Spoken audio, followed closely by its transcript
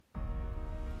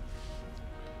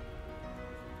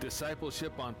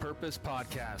Discipleship on Purpose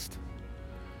podcast.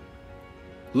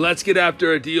 Let's get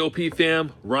after it, DOP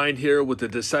fam. Ryan here with a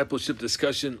discipleship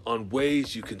discussion on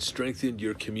ways you can strengthen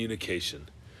your communication.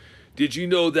 Did you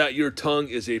know that your tongue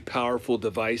is a powerful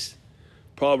device?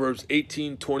 Proverbs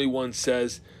 18:21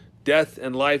 says, "Death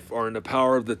and life are in the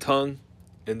power of the tongue,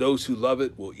 and those who love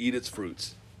it will eat its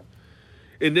fruits."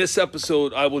 In this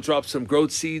episode, I will drop some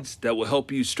growth seeds that will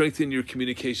help you strengthen your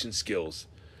communication skills.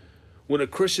 When a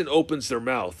Christian opens their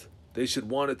mouth, they should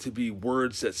want it to be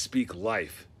words that speak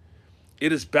life.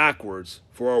 It is backwards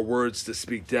for our words to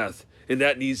speak death, and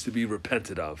that needs to be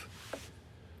repented of.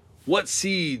 What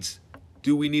seeds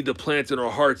do we need to plant in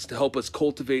our hearts to help us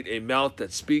cultivate a mouth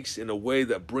that speaks in a way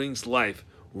that brings life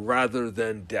rather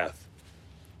than death?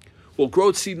 Well,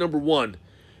 growth seed number one,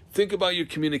 think about your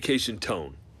communication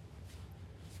tone.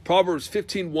 Proverbs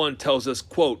 15:1 tells us,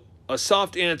 quote, "A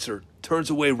soft answer turns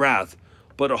away wrath,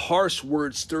 but a harsh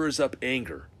word stirs up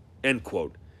anger," end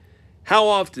quote. How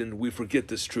often we forget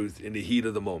this truth in the heat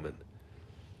of the moment.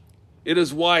 It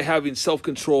is why having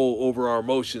self-control over our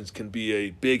emotions can be a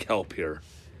big help here.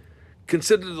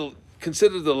 Consider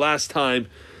the last time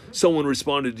someone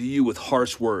responded to you with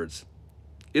harsh words.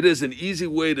 It is an easy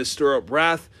way to stir up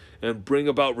wrath and bring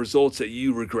about results that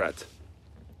you regret.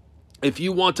 If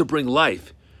you want to bring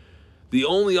life, the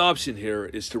only option here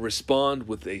is to respond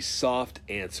with a soft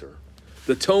answer.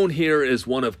 The tone here is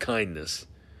one of kindness.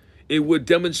 It would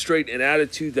demonstrate an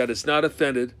attitude that is not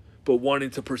offended, but wanting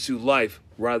to pursue life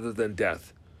rather than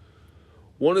death.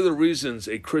 One of the reasons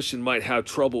a Christian might have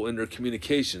trouble in their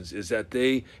communications is that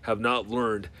they have not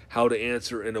learned how to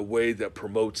answer in a way that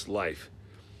promotes life.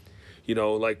 You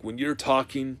know, like when you're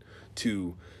talking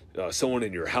to someone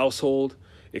in your household,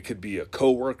 it could be a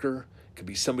coworker, it could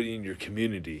be somebody in your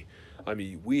community. I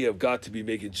mean, we have got to be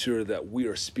making sure that we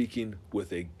are speaking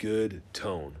with a good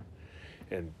tone.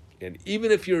 And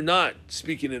even if you're not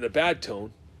speaking in a bad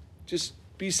tone, just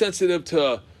be sensitive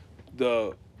to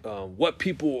the what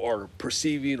people are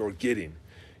perceiving or getting.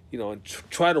 You know, and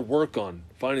try to work on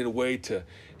finding a way to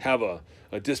have a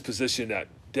disposition that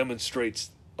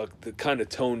demonstrates the kind of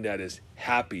tone that is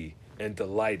happy and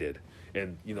delighted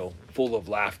and, you know, full of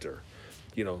laughter.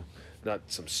 You know, not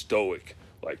some stoic,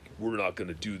 like, we're not going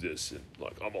to do this, and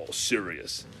like, I'm all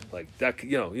serious. Like that,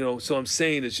 you know, so I'm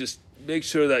saying is just make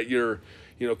sure that you're,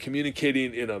 you know,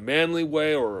 communicating in a manly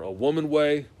way or a woman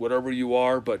way, whatever you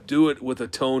are, but do it with a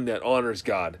tone that honors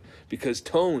God, because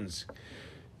tones,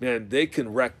 man, they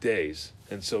can wreck days.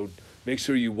 And so make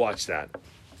sure you watch that.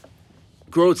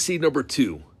 Growth seed number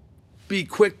two, be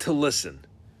quick to listen.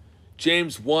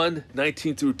 James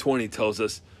 1:19-20 tells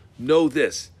us, "Know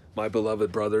this, my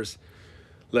beloved brothers,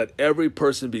 let every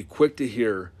person be quick to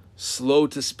hear, slow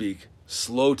to speak,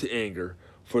 slow to anger,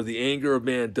 for the anger of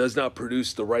man does not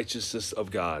produce the righteousness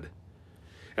of God."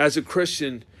 As a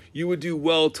Christian, you would do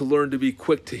well to learn to be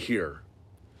quick to hear.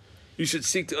 You should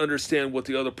seek to understand what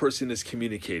the other person is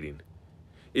communicating.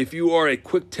 If you are a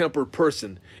quick-tempered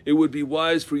person, it would be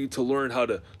wise for you to learn how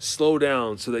to slow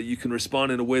down so that you can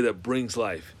respond in a way that brings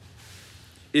life.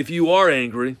 If you are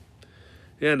angry,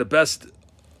 and the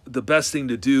best thing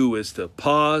to do is to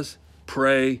pause,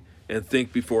 pray, and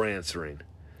think before answering.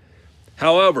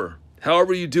 However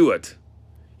you do it,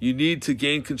 you need to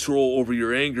gain control over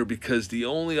your anger, because the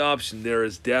only option there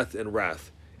is death and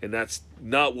wrath, and that's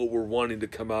not what we're wanting to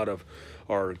come out of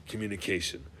our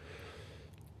communication.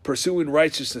 Pursuing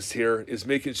righteousness here is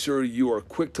making sure you are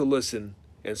quick to listen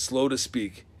and slow to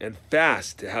speak and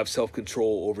fast to have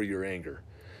self-control over your anger.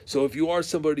 So if you are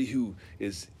somebody who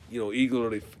is, you know,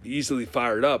 easily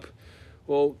fired up,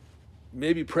 well,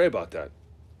 maybe pray about that.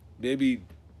 Maybe,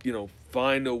 you know,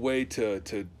 find a way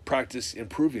to practice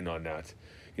improving on that.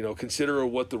 You know, consider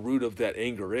what the root of that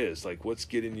anger is. Like, what's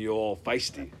getting you all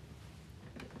feisty?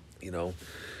 You know,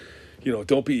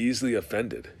 don't be easily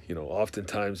offended. You know,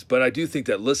 oftentimes, but I do think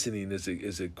that listening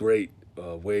is a great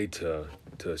way to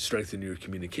strengthen your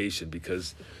communication,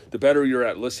 because the better you're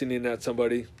at listening at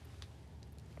somebody,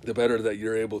 the better that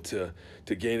you're able to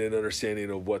gain an understanding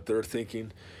of what they're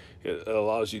thinking. It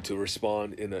allows you to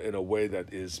respond in a way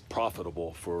that is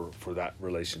profitable for that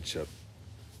relationship.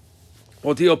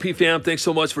 Well, DLP fam, thanks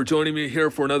so much for joining me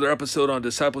here for another episode on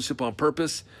Discipleship on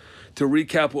Purpose. To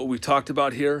recap what we talked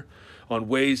about here on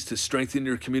ways to strengthen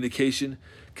your communication,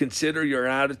 consider your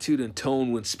attitude and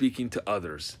tone when speaking to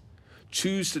others.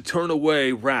 Choose to turn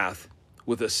away wrath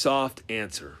with a soft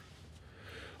answer.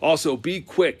 Also, be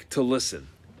quick to listen.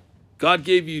 God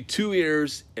gave you 2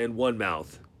 ears and 1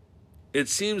 mouth. It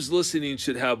seems listening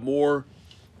should have more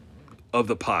of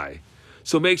the pie.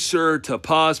 So make sure to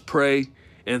pause, pray,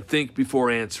 and think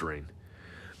before answering.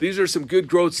 These are some good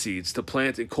growth seeds to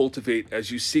plant and cultivate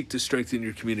as you seek to strengthen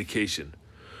your communication.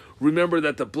 Remember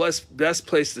that the best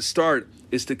place to start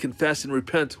is to confess and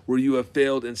repent where you have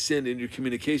failed and sinned in your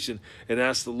communication and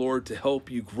ask the Lord to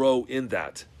help you grow in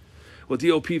that. Well,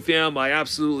 DOP fam, I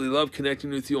absolutely love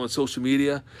connecting with you on social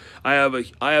media. I have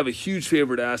a huge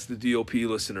favor to ask the DOP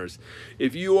listeners.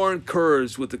 If you are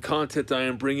encouraged with the content I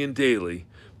am bringing daily,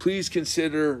 please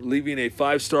consider leaving a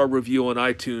 5-star review on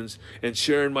iTunes and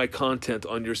sharing my content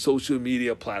on your social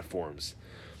media platforms.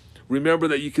 Remember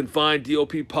that you can find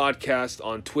DOP Podcast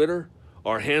on Twitter.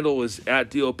 Our handle is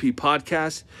 @DOP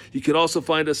Podcast. You can also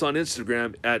find us on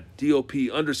Instagram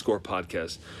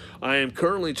 @DOP_podcast. I am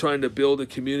currently trying to build a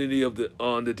community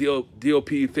on the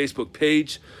DOP Facebook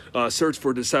page. Search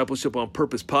for Discipleship on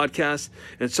Purpose Podcast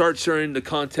and start sharing the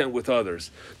content with others.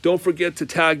 Don't forget to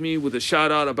tag me with a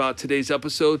shout out about today's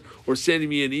episode or sending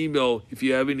me an email if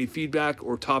you have any feedback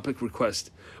or topic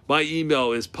requests. My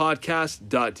email is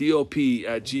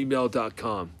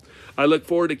podcast.dop@gmail.com. I look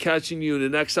forward to catching you in the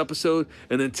next episode,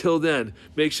 and until then,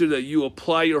 make sure that you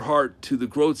apply your heart to the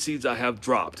growth seeds I have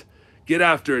dropped. Get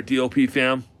after it, DOP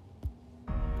fam.